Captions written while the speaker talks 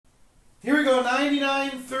Here we go,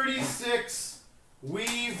 99.36.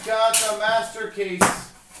 We've got a master case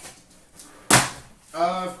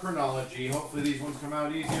of Chronology. Hopefully these ones come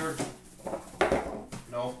out easier.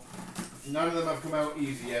 No, none of them have come out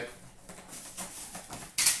easy yet.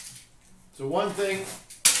 So one thing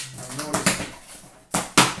I've noticed,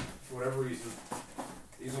 for whatever reason,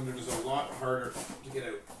 these ones are just a lot harder to get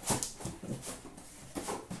out.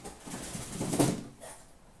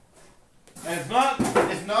 And it's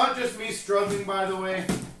not just me struggling, by the way.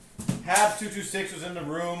 Habs226 was in the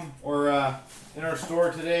room or in our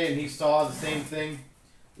store today, and he saw the same thing.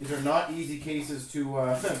 These are not easy cases to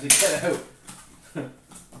to get out.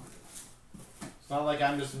 It's not like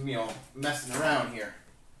I'm just messing around here.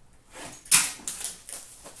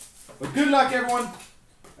 But good luck, everyone.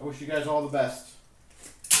 I wish you guys all the best.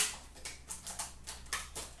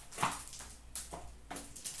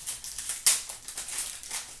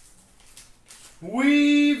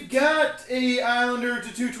 We've got a Islander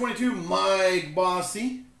to 222 Mike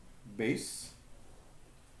Bossy base.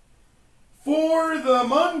 For the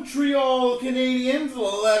Montreal Canadiens,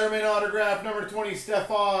 letterman autograph number 20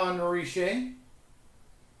 Stéphane Richer.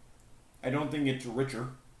 I don't think it's Richer,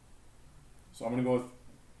 so I'm going to go with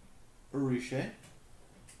Richer.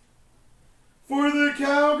 For the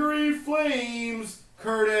Calgary Flames,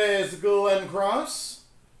 Curtis Glencross.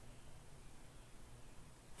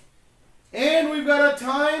 And we've got a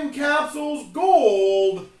Time Capsules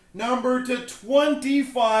Gold, number to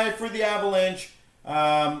 25 for the Avalanche.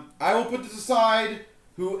 I will put this aside.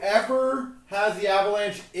 Whoever has the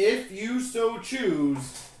Avalanche, if you so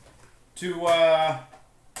choose, to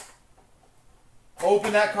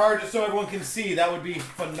open that card just so everyone can see, that would be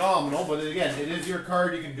phenomenal. But again, it is your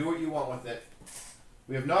card. You can do what you want with it.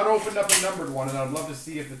 We have not opened up a numbered one, and I'd love to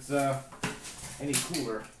see if it's any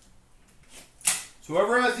cooler. So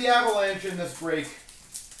whoever has the Avalanche in this break,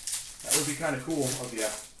 that would be kind of cool of you.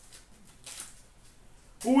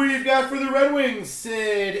 We've got for the Red Wings,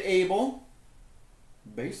 Sid Abel.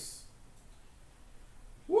 Base.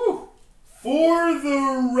 Woo! For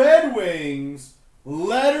the Red Wings,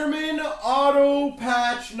 letterman auto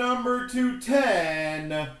patch number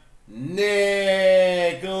 210,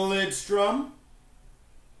 Nick Lidstrom.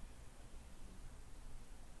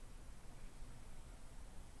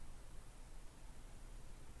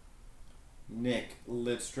 Nick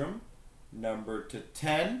Lidstrom, number to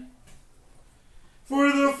 10.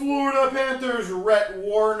 For the Florida Panthers, Rhett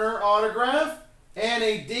Warner autograph, and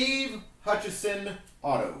a Dave Hutchison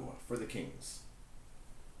auto for the Kings.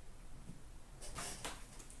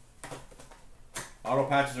 Auto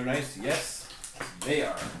patches are nice. Yes, they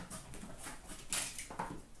are.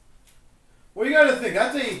 Well, you got to think,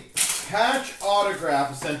 that's a patch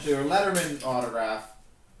autograph, essentially, or letterman autograph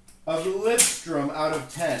of Lidstrom out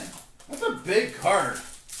of 10. That's a big card.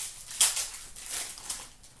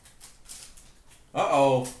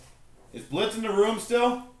 Uh-oh. Is Blitz in the room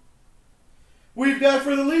still? We've got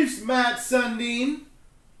for the Leafs, Matt Sundin.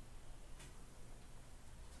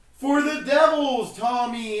 For the Devils,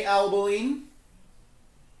 Tommy Albaline.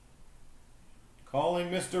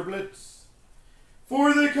 Calling Mr. Blitz.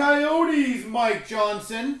 For the Coyotes, Mike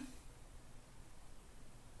Johnson.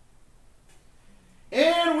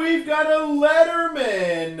 And we've got a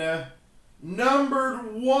letterman,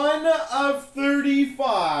 numbered 1 of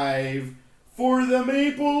 35 for the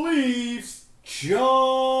Maple Leafs,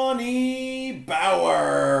 Johnny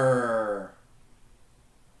Bauer.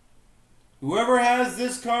 Whoever has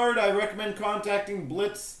this card, I recommend contacting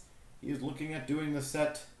Blitz. He is looking at doing the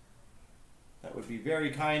set. That would be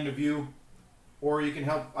very kind of you. Or you can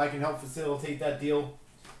help. I can help facilitate that deal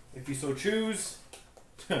if you so choose.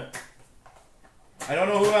 I don't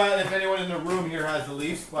know who, if anyone in the room here has the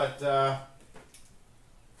Leafs, but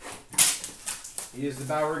he is the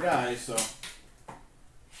Bauer guy, so.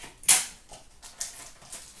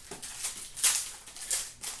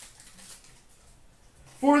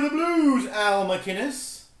 For the Blues, Al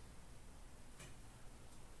McInnes.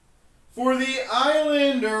 For the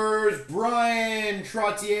Islanders, Brian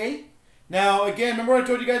Trottier. Now, again, remember I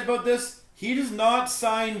told you guys about this? He does not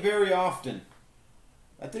sign very often.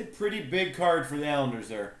 That's a pretty big card for the Islanders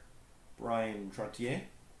there. Brian Trottier.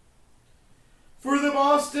 For the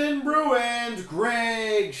Boston Bruins,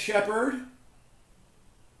 Greg Shepard.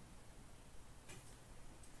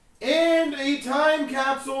 And a Time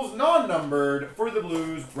Capsules non-numbered for the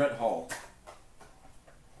Blues, Brett Hall.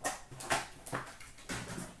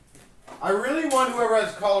 I really want whoever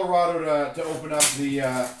has Colorado to open up the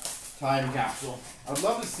Time Capsule. I'd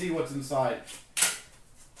love to see what's inside.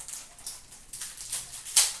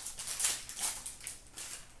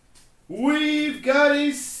 We've got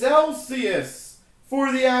a Celsius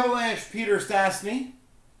For the Avalanche, Peter Stastny.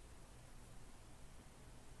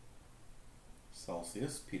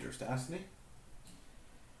 Celsius, Peter Stastny.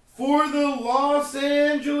 For the Los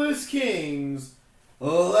Angeles Kings,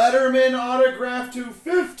 Letterman autograph to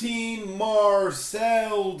 15,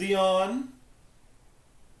 Marcel Dion.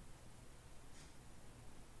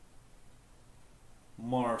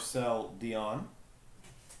 Marcel Dion.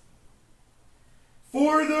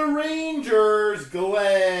 For the Rangers,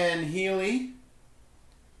 Glenn Healy.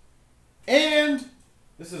 And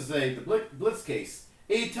this is the Blitz case.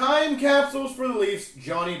 A time capsules for the Leafs,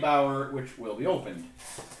 Johnny Bauer, which will be opened.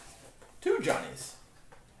 2 Johnnies.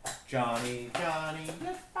 Johnny.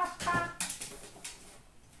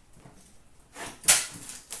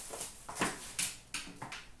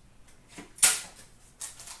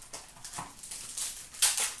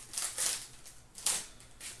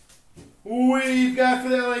 We've got for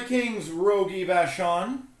the LA Kings, Rogie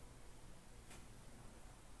Vachon.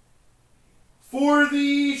 For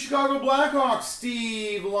the Chicago Blackhawks,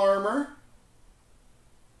 Steve Larmer.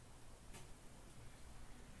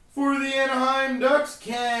 For the Anaheim Ducks,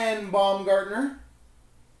 Ken Baumgartner.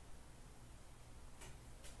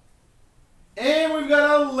 And we've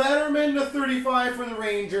got a Letterman to 35 for the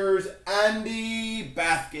Rangers, Andy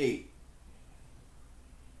Bathgate.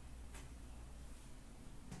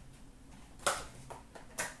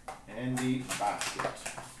 Andy Bathgate.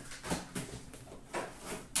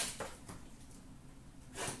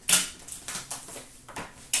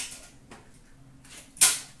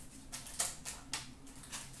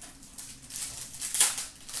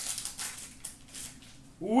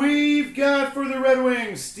 We've got for the Red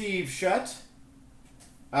Wings, Steve Shutt.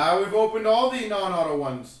 We've opened all the non-auto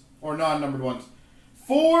ones, or non-numbered ones.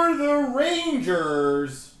 For the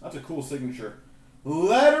Rangers, that's a cool signature.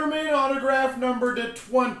 Letterman autograph number to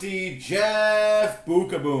 20, Jeff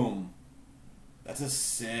Bookaboom. That's a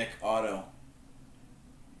sick auto.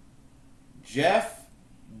 Jeff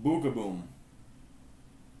Bookaboom.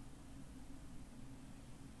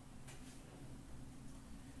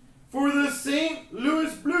 For the St.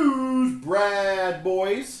 Louis Blues, Brad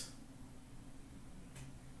Boyes.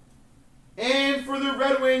 And for the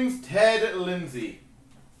Red Wings, Ted Lindsay.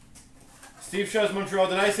 Steve Shutt's Montreal.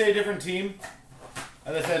 Did I say a different team?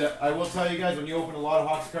 As I said, I will tell you guys, when you open a lot of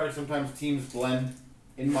Hawks cards, sometimes teams blend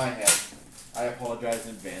in my head. I apologize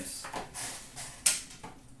in advance.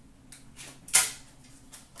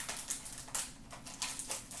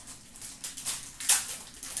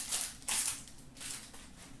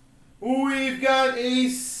 We've got a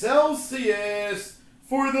Celsius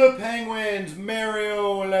for the Penguins,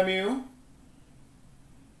 Mario Lemieux.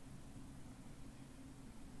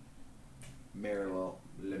 Mario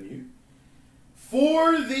Lemieux.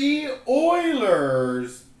 For the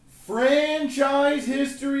Oilers, franchise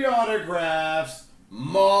history autographs,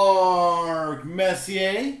 Mark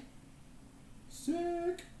Messier.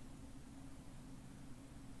 Sick.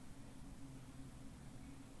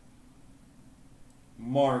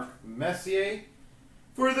 Mark Messier.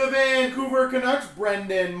 For the Vancouver Canucks,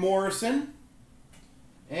 Brendan Morrison.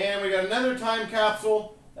 And we got another time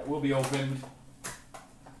capsule that will be opened.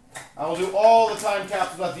 I will do all the time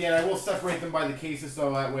capsules at the end. I will separate them by the cases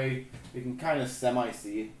so that way we can kind of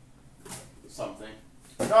semi-see something.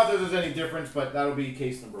 Not that there's any difference, but that'll be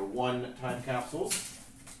case number 1, time capsules.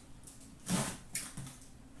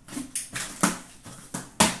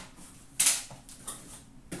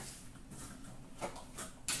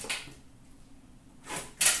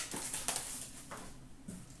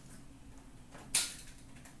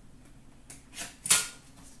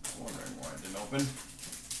 Wondering why it didn't open.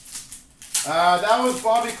 That was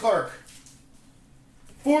Bobby Clark.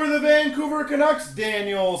 For the Vancouver Canucks,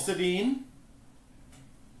 Daniel Sedin.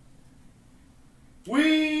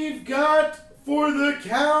 We've got for the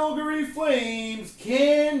Calgary Flames,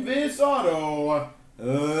 canvas auto,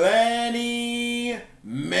 Lenny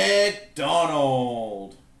McDonald.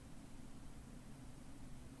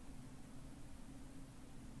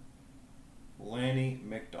 Lenny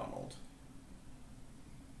McDonald.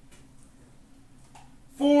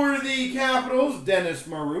 For the Capitals, Dennis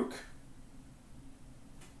Maruk.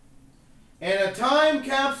 And a time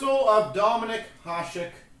capsule of Dominic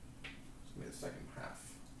Hasek. Give me the second half.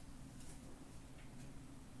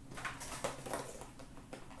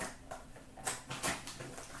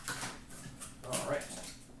 All right.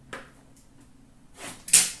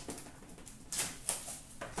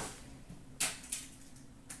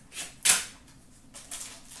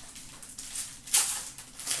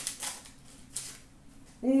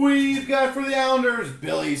 We've got for the Islanders,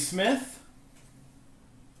 Billy Smith.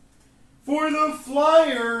 For the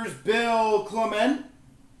Flyers, Bill Clement.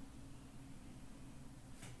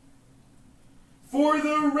 For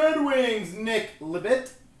the Red Wings, Nick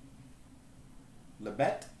Libet.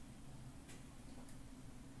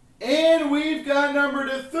 And we've got number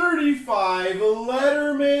to 35,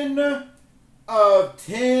 letterman of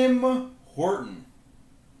Tim Horton.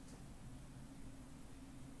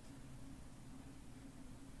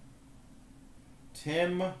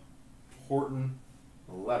 Tim Horton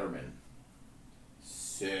letterman.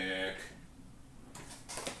 Sick.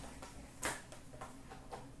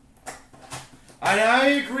 And I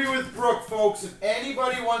agree with Brooke, folks. If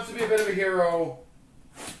anybody wants to be a bit of a hero,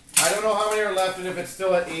 I don't know how many are left and if it's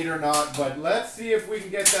still at 8 or not, but let's see if we can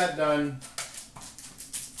get that done.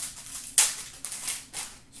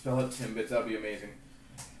 Spell it Timbits, that'd be amazing.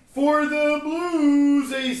 For the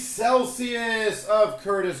Blues, a Celsius of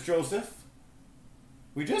Curtis Joseph.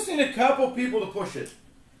 We just need a couple people to push it.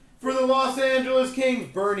 For the Los Angeles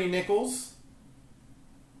Kings, Bernie Nichols.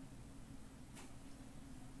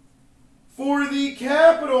 For the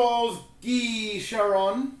Capitals, Guy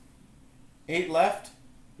Charon. 8 left.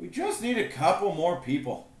 We just need a couple more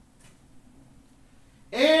people.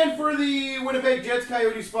 And for the Winnipeg Jets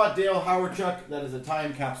Coyote spot, Dale Howardchuk. That is a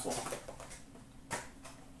time capsule.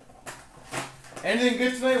 Anything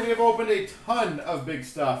good tonight? We have opened a ton of big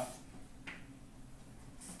stuff.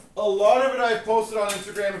 A lot of it I've posted on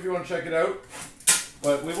Instagram if you want to check it out.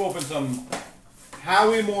 But we've opened some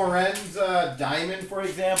Howie Morenz Diamond, for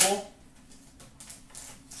example.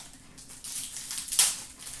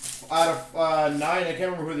 Out of 9, I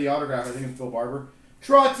can't remember who the autograph. I think it's Bill Barber.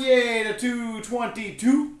 Trottier to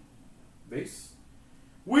 222 base.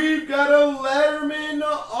 We've got a Letterman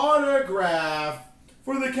autograph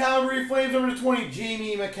for the Calgary Flames, number 20,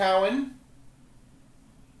 Jamie McCowan.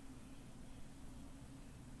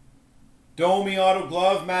 Domi auto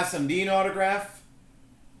glove, Massandine autograph.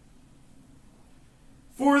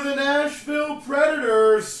 For the Nashville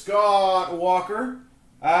Predators, Scott Walker.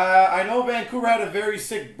 I know Vancouver had a very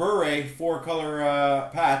sick Bure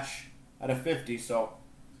 4-color patch at a 50, so.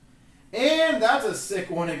 And that's a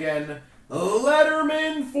sick one again.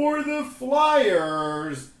 Letterman for the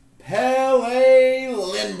Flyers, Pelle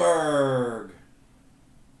Lindbergh.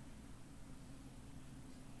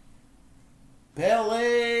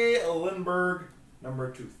 Pelle Lindbergh,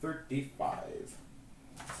 number 235.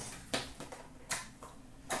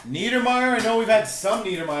 Niedermeyer, I know we've had some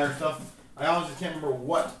Niedermeyer stuff. I honestly can't remember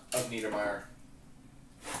what of Niedermeyer.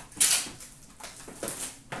 Just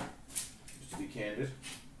to be candid.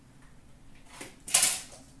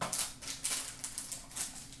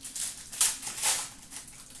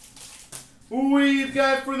 We've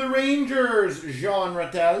got for the Rangers, Jean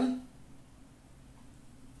Rattel.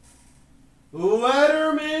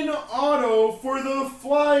 Letterman auto for the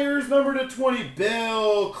Flyers, number to 20,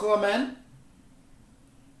 Bill Clement.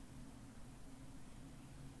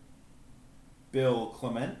 Bill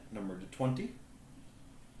Clement, number to 20.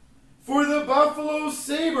 For the Buffalo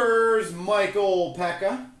Sabres, Michael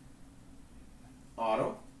Pekka.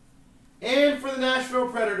 Auto. And for the Nashville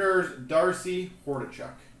Predators, Darcy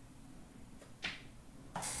Hordichuk.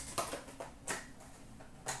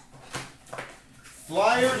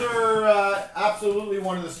 Flyers are absolutely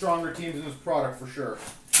one of the stronger teams in this product for sure.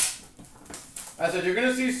 As I said, you're going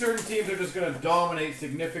to see certain teams that are just going to dominate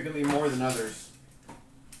significantly more than others.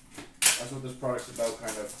 That's what this product's about,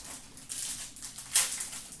 kind of.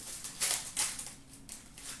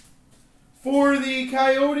 For the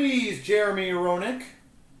Coyotes, Jeremy Roenick.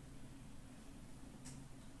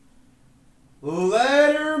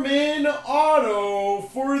 Letterman auto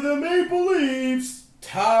for the Maple Leafs,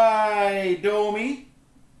 Ty Domi.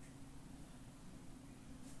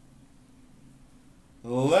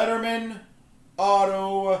 Letterman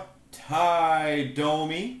auto, Ty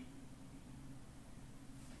Domi.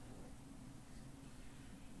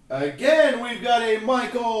 Again, we've got a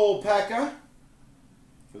Michael Pekka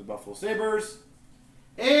for the Buffalo Sabres.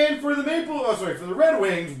 And for the for the Red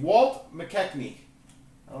Wings, Walt McKechnie.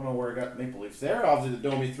 I don't know where I got Maple Leafs there. Obviously, the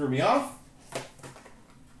Domi threw me off.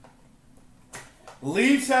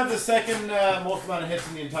 Leafs have the second most amount of hits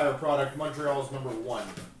in the entire product. Montreal is number 1.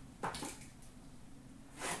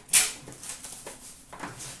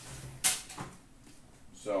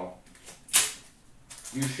 So,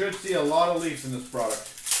 you should see a lot of Leafs in this product.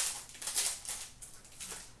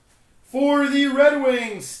 For the Red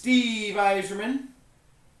Wings, Steve Yzerman.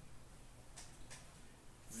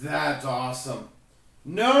 That's awesome.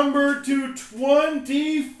 Number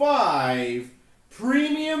 225,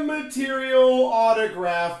 premium material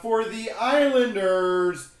autograph for the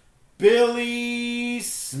Islanders, Billy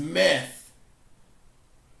Smith.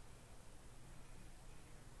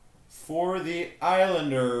 For the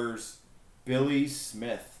Islanders, Billy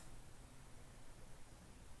Smith.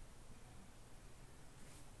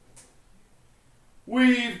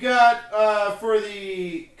 We've got, for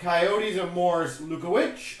the Coyotes, of Morris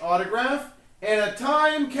Lukowicz autograph. And a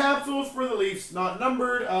time capsules for the Leafs, not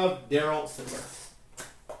numbered, of Daryl Sittler.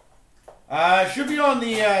 Should be on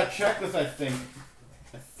the checklist, I think.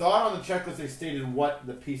 I thought on the checklist they stated what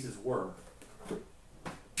the pieces were.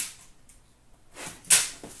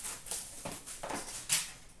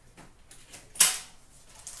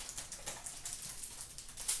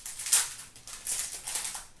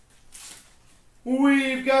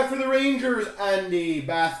 We've got for the Rangers, Andy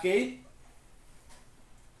Bathgate.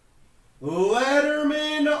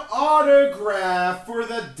 Letterman autograph for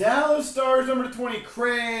the Dallas Stars, number 20,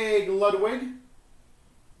 Craig Ludwig.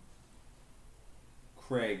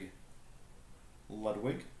 Craig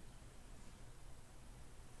Ludwig.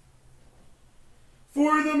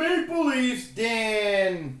 For the Maple Leafs,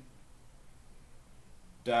 Dan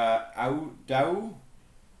Dow.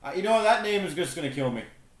 You know, that name is just going to kill me. I'm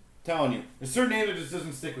telling you. There's certain names that just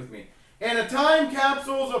doesn't stick with me. And a time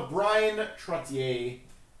capsules of Bryan Trottier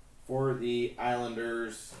for the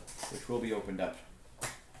Islanders, which will be opened up.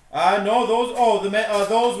 No, those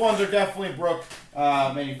those ones are definitely Brook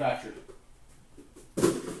manufactured.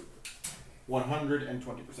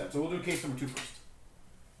 120%. So we'll do case number 2 first.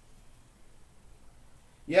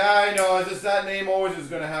 Yeah, I know. It's just that name always is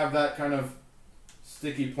going to have that kind of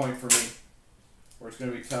sticky point for me, where it's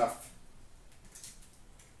going to be tough.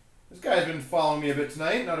 This guy's been following me a bit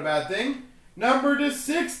tonight. Not a bad thing. Number to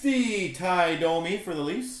 60, Ty Domi for the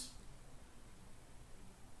Leafs.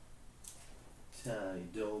 Ty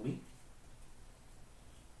Domi.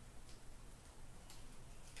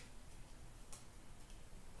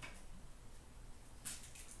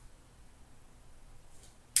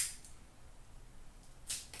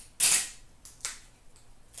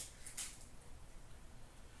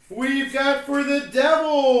 We've got for the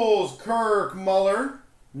Devils, Kirk Muller,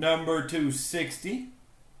 number 260.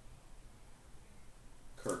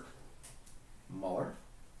 Kirk Muller.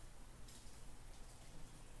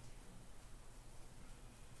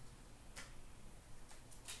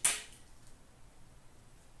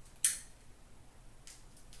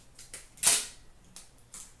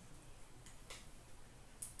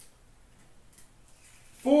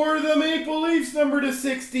 For the Maple Leafs, number to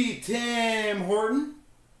 60, Tim Horton.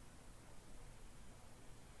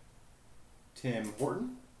 Tim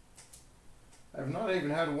Horton. I've not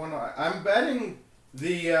even had one. I'm betting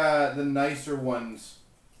the nicer ones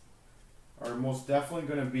are most definitely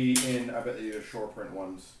going to be in, I bet they do the short print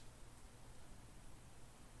ones.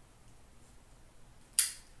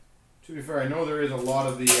 To be fair, I know there is a lot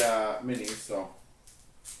of the minis, so.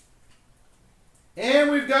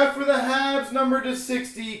 And we've got for the Habs, number to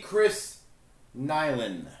 60, Chris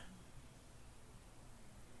Nyland.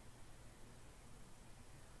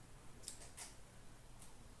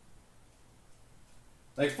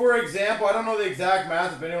 Like, for example, I don't know the exact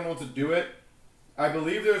math, if anyone wants to do it. I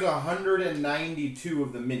believe there's 192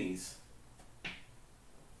 of the minis.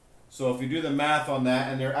 So if you do the math on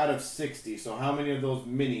that, and they're out of 60, so how many of those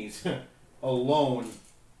minis alone?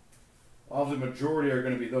 Obviously, the majority are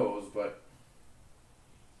going to be those, but...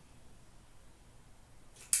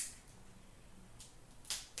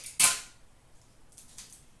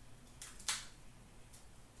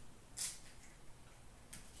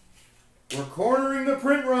 We're cornering the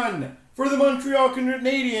print run for the Montreal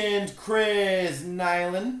Canadiens, Chris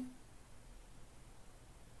Nyland.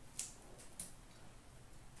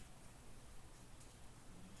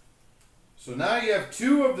 So now you have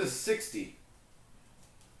 2 of the 60.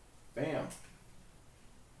 Bam.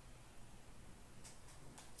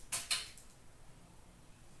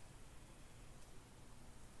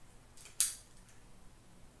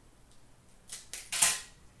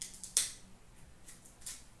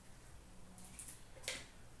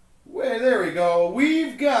 There we go.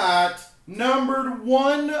 We've got numbered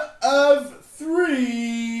 1 of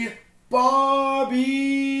 3,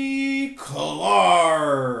 Bobby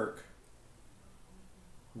Clark.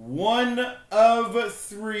 1 of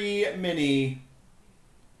 3 mini,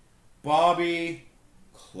 Bobby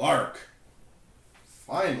Clark.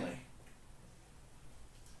 Finally.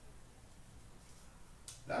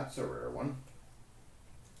 That's a rare one.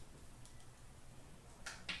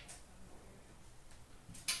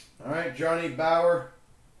 All right, Johnny Bauer.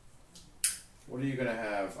 What are you going to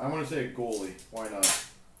have? I'm going to say a goalie. Why not?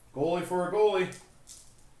 Goalie for a goalie.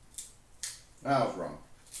 I was wrong.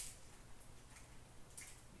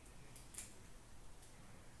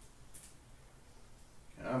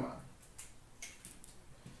 Come on.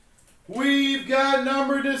 We've got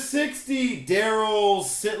number to 60, Daryl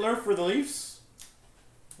Sittler for the Leafs.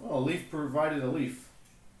 Oh, Leaf provided a Leaf.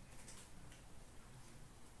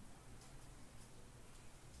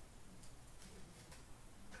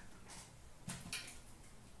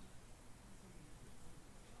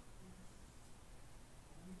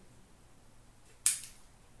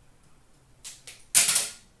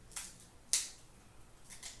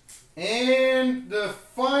 And the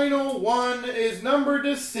final one is numbered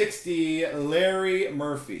to 60, Larry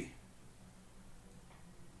Murphy.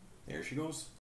 There she goes.